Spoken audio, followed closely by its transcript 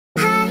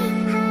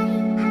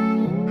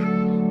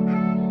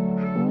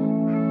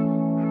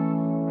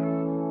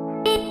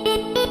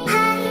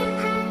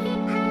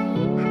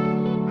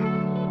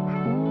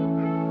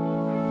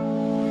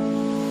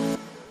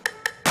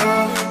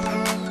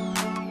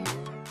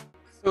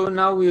So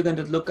now we're going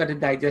to look at the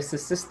digestive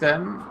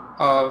system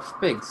of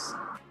pigs.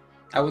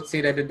 I would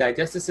say that the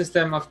digestive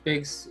system of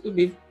pigs would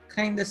be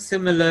kind of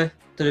similar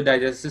to the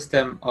digestive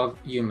system of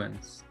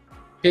humans.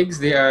 Pigs,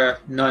 they are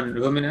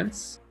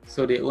non-ruminants,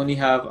 so they only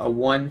have a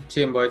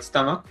one-chambered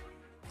stomach,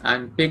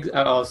 and pigs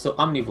are also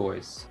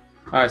omnivores.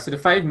 Alright, so the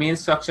five main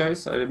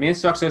structures, or the main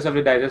structures of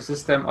the digestive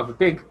system of a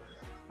pig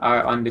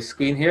are on the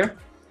screen here.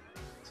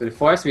 So the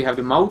first, we have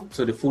the mouth,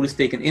 so the food is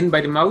taken in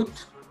by the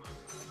mouth.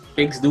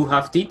 Pigs do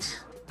have teeth,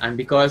 and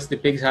because the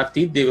pigs have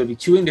teeth, they will be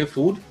chewing their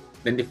food.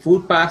 Then the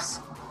food passes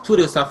through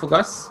the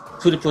esophagus,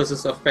 through the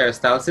process of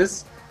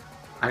peristalsis,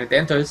 and it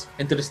enters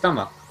into the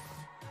stomach.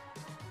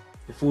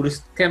 The food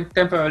is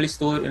temporarily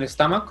stored in the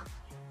stomach.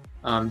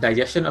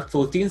 Digestion of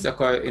proteins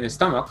occur in the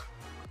stomach,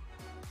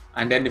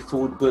 and then the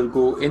food will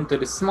go into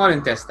the small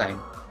intestine.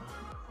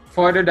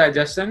 Further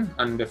digestion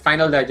and the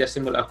final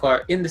digestion will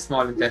occur in the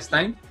small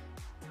intestine,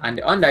 and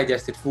the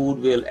undigested food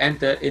will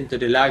enter into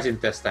the large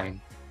intestine.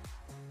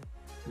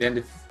 Then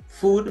the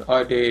food,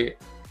 or the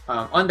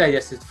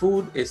undigested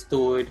food, is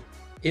stored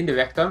in the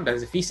rectum, that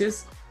is the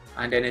feces,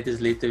 and then it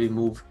is later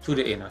removed to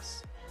the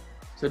anus.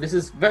 So this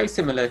is very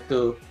similar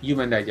to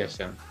human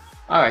digestion.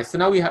 Alright, so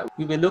now we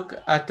will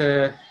look at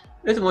a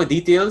little more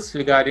details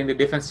regarding the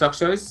different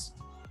structures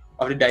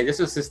of the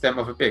digestive system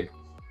of a pig.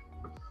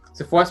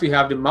 So first we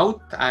have the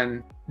mouth,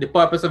 and the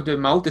purpose of the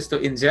mouth is to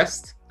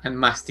ingest and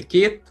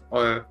masticate,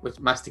 or which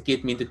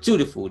masticate means to chew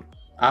the food.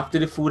 After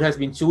the food has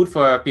been chewed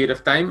for a period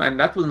of time, and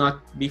that will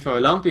not be for a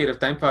long period of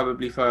time,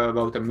 probably for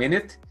about a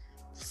minute,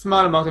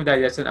 small amount of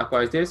digestion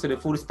occurs there. So the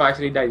food is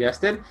partially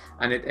digested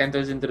and it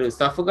enters into the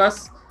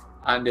esophagus,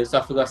 and the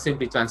esophagus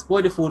simply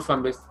transports the food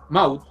from the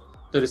mouth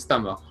to the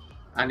stomach.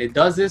 And it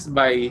does this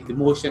by the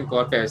motion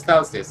called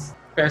peristalsis.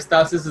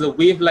 Peristalsis is a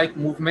wave-like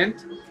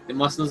movement. The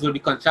muscles will be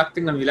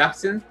contracting and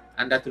relaxing,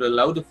 and that will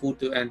allow the food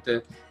to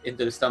enter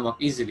into the stomach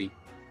easily.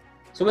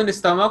 So in the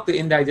stomach, the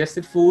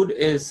indigested food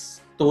is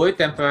stored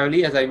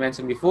temporarily, as I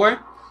mentioned before,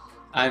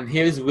 and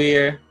here's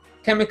where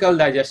chemical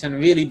digestion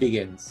really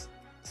begins.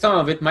 Some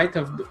of it might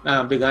have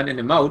begun in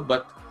the mouth,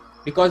 but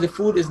because the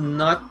food is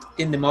not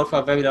in the mouth for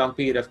a very long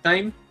period of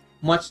time,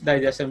 much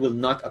digestion will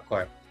not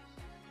occur.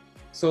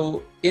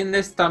 So in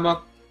the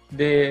stomach,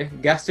 the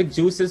gastric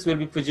juices will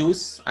be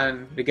produced,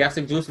 and the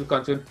gastric juice will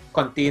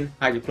contain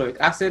hydrochloric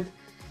acid.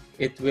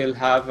 It will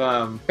have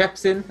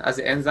pepsin as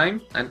an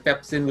enzyme, and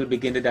pepsin will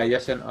begin the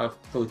digestion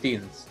of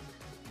proteins.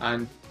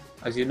 And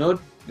as you know,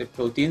 the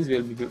proteins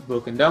will be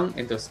broken down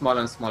into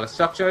smaller and smaller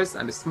structures,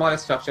 and the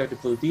smallest structure of the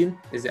protein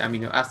is the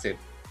amino acid.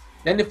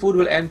 Then the food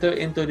will enter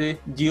into the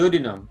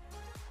duodenum.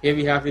 Here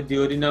we have the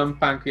duodenum,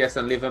 pancreas,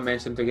 and liver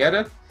mentioned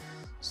together.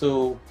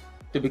 So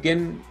to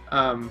begin,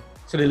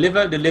 so the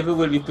liver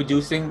will be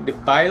producing the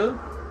bile.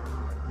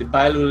 The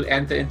bile will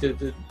enter into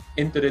the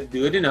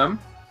duodenum,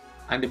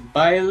 and the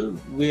bile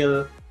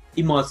will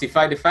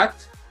emulsify the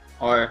fat,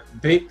 or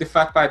break the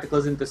fat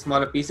particles into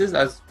smaller pieces,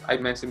 as I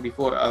mentioned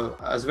before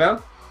as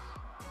well.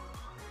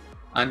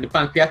 And the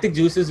pancreatic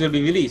juices will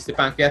be released. The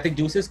pancreatic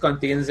juices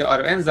contains the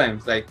other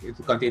enzymes, like it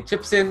will contain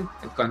trypsin,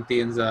 it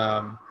contains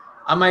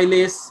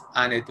amylase,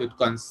 and it would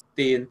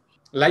contain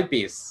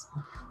lipase.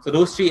 So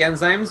those three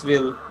enzymes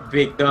will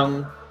break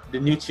down the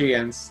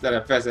nutrients that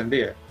are present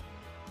there.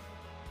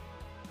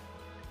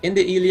 In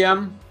the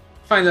ileum,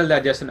 final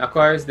digestion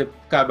occurs. The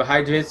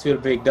carbohydrates will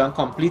break down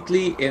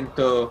completely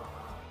into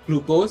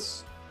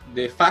glucose.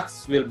 The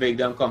fats will break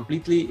down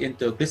completely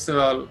into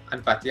glycerol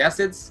and fatty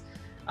acids,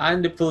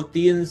 and the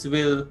proteins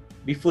will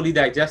be fully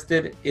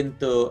digested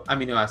into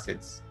amino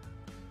acids.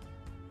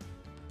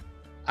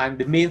 And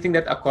the main thing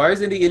that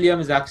occurs in the ileum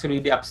is actually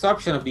the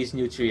absorption of these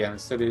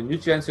nutrients. So the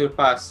nutrients will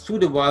pass through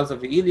the walls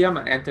of the ileum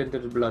and enter into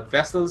the blood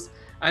vessels,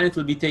 and it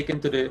will be taken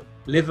to the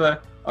liver,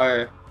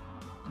 or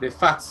the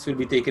fats will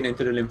be taken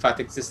into the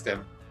lymphatic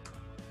system.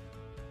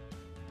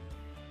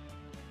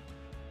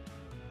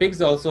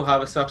 Pigs also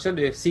have a structure,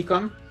 the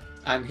cecum,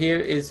 and here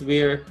is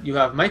where you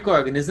have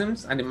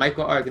microorganisms, and the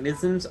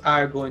microorganisms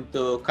are going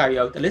to carry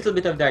out a little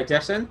bit of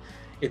digestion.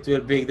 It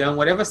will break down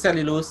whatever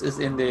cellulose is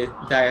in the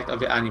diet of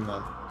the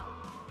animal.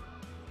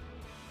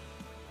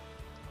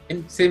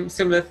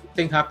 Similar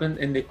thing happened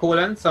in the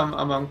colon. Some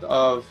amount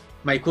of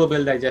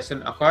microbial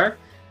digestion occur,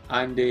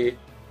 and the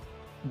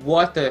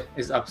water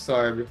is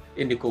absorbed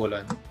in the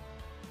colon.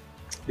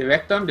 The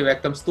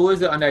rectum stores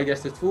the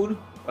undigested food.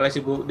 Well,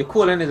 the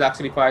colon is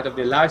actually part of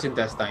the large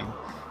intestine.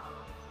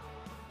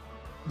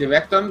 The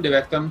rectum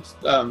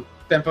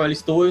temporarily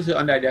stores the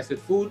undigested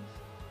food.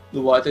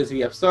 The water is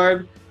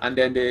reabsorbed, and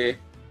then the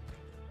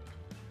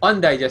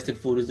undigested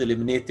food is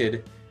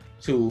eliminated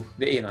through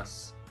the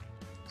anus.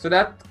 So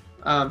that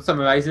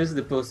summarizes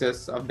the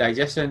process of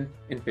digestion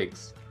in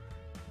pigs.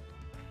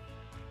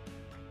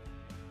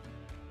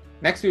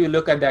 Next, we will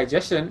look at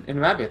digestion in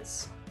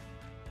rabbits.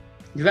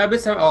 The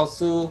rabbits are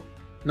also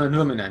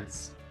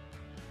non-ruminants.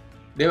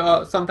 They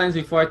are sometimes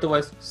referred to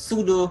as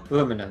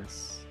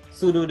pseudo-ruminants.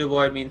 Pseudo, the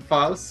word means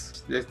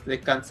false. They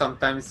can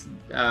sometimes,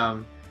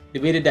 the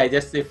way they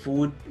digest their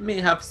food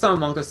may have some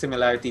amount of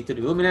similarity to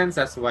the ruminants.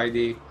 That's why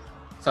they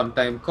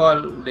sometimes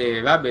call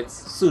the rabbits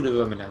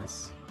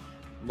pseudo-ruminants.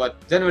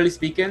 But generally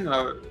speaking,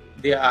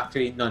 they are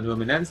actually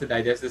non-ruminants. The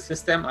digestive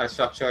system are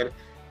structured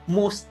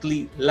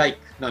mostly like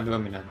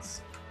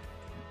non-ruminants.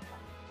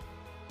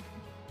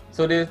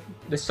 So the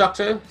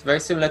structure is very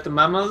similar to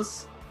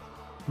mammals.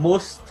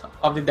 Most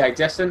of the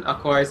digestion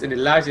occurs in the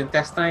large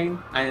intestine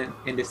and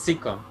in the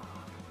cecum.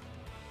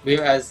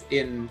 Whereas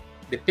in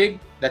the pig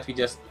that we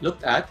just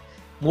looked at,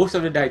 most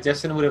of the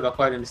digestion would have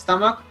occurred in the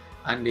stomach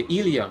and the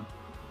ileum.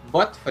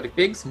 But for the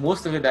pigs,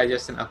 most of the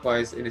digestion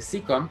occurs in the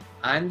cecum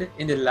and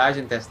in the large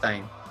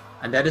intestine.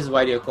 And that is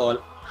why they are called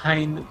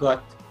hind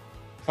gut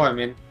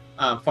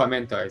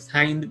fermenters.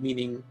 Hind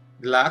meaning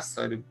glass,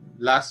 or the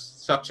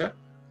last structure.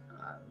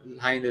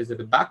 Hind is at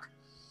the back.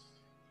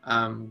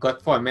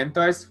 Gut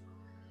fermenters.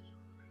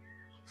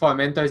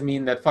 Fermenters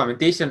mean that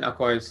fermentation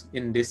occurs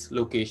in this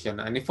location.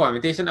 And if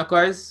fermentation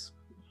occurs,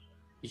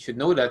 you should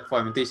know that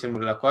fermentation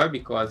will occur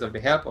because of the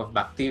help of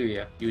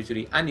bacteria,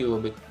 usually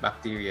anaerobic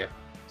bacteria.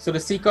 So the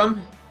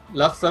cecum,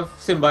 lots of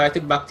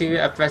symbiotic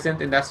bacteria are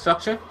present in that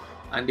structure,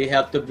 and they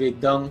help to break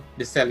down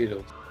the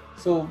cellulose.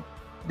 So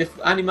the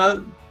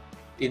animal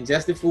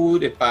ingests the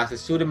food, it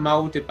passes through the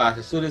mouth, it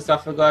passes through the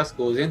esophagus,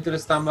 goes into the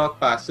stomach,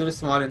 passes through the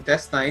small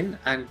intestine,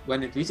 and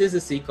when it reaches the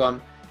cecum,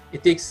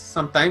 it takes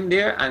some time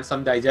there and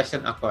some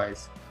digestion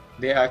occurs.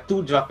 There are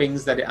two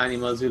droppings that the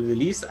animals will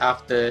release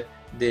after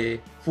the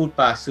food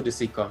passes through the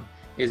cecum.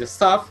 There's a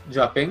soft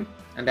dropping,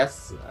 and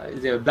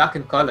they're black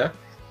in color.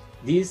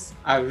 These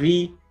are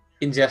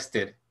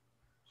re-ingested,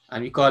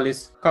 and we call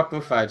this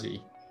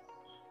coprophagy.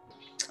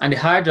 And the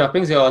hard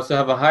droppings, they also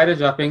have a harder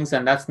droppings,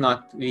 and that's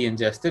not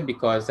re-ingested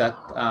because that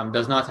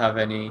does not have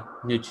any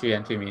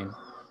nutrient remain.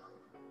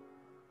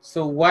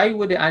 So why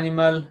would the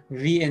animal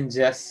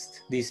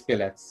re-ingest these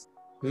pellets?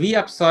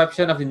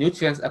 Reabsorption of the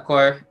nutrients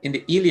occur in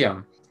the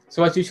ileum.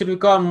 So as you should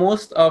recall,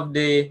 most of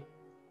the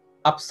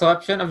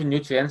absorption of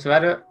nutrients,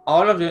 rather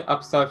all of the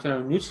absorption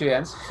of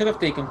nutrients, should have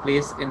taken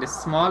place in the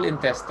small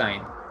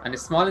intestine. And the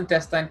small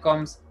intestine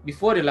comes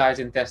before the large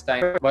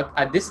intestine. But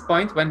at this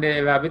point, when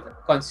the rabbit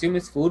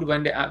consumes food,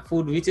 when the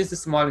food reaches the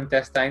small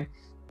intestine,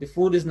 the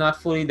food is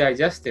not fully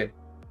digested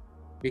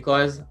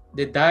because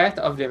the diet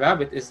of the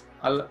rabbit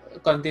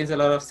contains a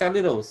lot of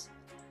cellulose.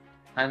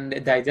 And the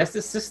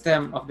digestive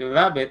system of the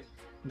rabbit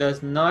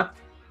does not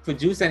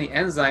produce any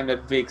enzyme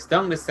that breaks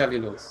down the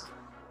cellulose.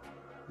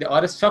 The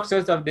other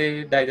structures of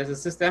the digestive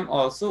system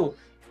also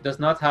does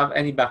not have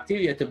any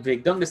bacteria to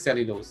break down the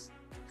cellulose.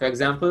 For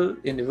example,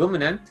 in the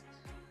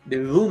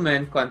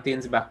rumen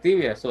contains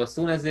bacteria. So as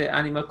soon as the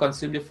animal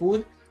consumes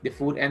the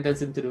food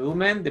enters into the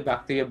rumen, the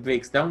bacteria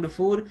breaks down the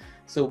food.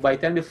 So by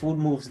the time the food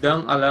moves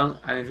down along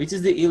and it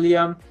reaches the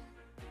ileum,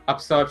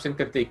 absorption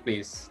can take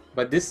place.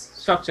 But this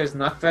structure is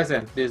not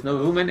present. There's no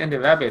rumen in the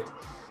rabbit.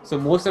 So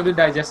most of the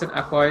digestion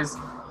occurs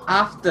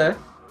after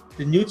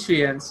the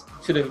nutrients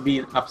should have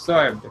been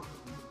absorbed.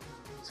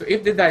 So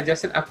if the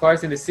digestion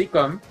occurs in the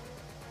cecum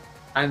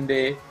and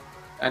the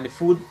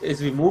food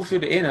is removed through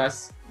the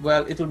anus,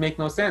 well, it will make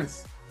no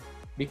sense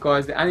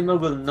because the animal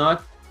will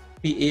not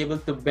be able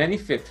to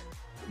benefit.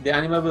 The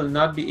animal will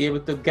not be able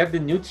to get the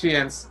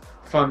nutrients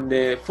from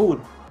the food,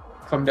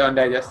 from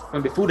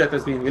the food that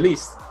has been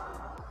released.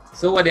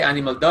 So what the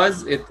animal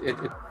does, it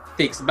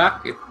takes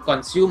back, it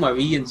consumes or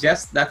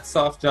re-ingests that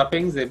soft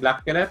droppings, the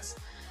black pellets,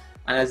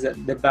 and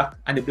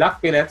the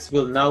black pellets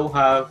will now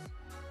have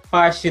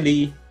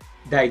partially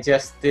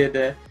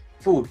digested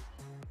food.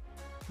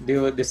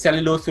 The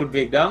cellulose will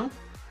break down,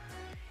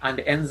 and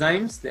the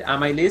enzymes, the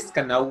amylase,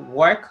 can now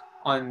work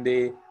on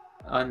the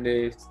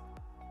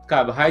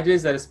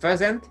carbohydrates that is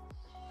present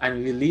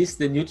and release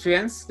the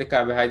nutrients. The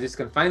carbohydrates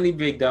can finally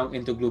break down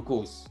into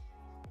glucose.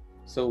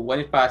 So when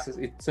it passes,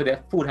 so the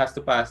food has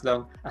to pass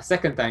down a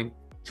second time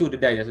through the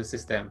digestive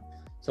system.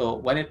 So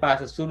when it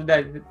passes through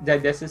the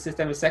digestive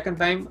system a second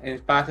time and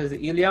it passes the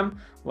ileum,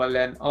 well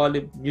then all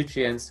the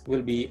nutrients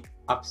will be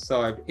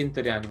absorbed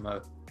into the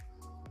animal.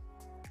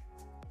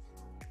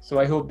 So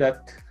I hope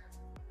that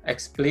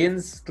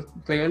explains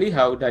clearly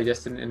how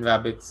digestion in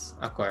rabbits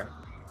occur.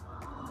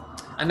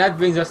 And that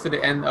brings us to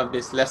the end of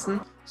this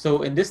lesson.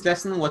 So in this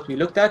lesson, what we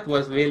looked at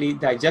was really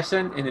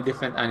digestion in the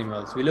different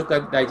animals. We look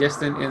at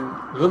digestion in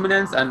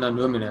ruminants and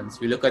non-ruminants.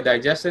 We look at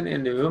digestion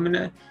in the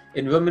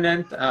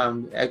ruminant.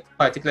 A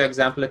particular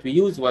example that we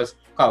used was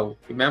cow.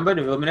 Remember,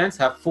 the ruminants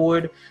have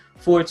four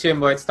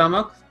chambered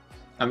stomachs.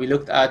 And we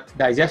looked at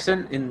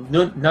digestion in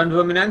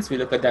non-ruminants. We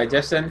look at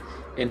digestion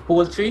in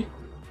poultry.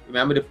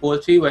 Remember, the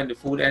poultry, when the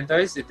food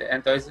enters, it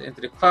enters into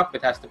the crop,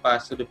 it has to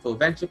pass through the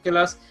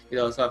proventriculus, it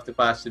also has to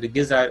pass through the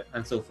gizzard,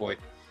 and so forth.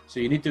 So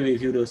you need to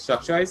review those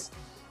structures.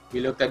 We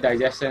looked at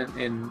digestion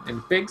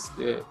in pigs.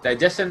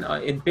 Digestion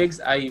in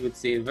pigs, I would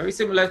say, very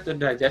similar to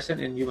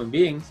digestion in human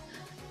beings.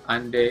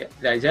 And the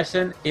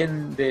digestion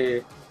in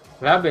the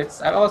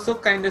rabbits are also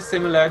kind of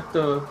similar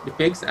to the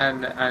pigs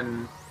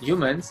and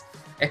humans,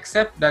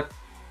 except that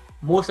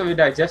most of the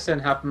digestion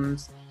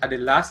happens at the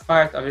last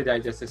part of the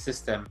digestive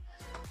system.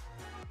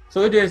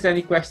 So if there's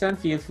any question,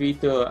 feel free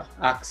to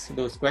ask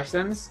those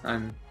questions,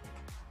 and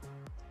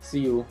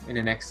see you in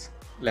the next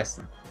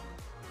lesson.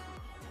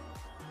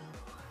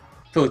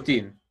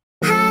 Protein.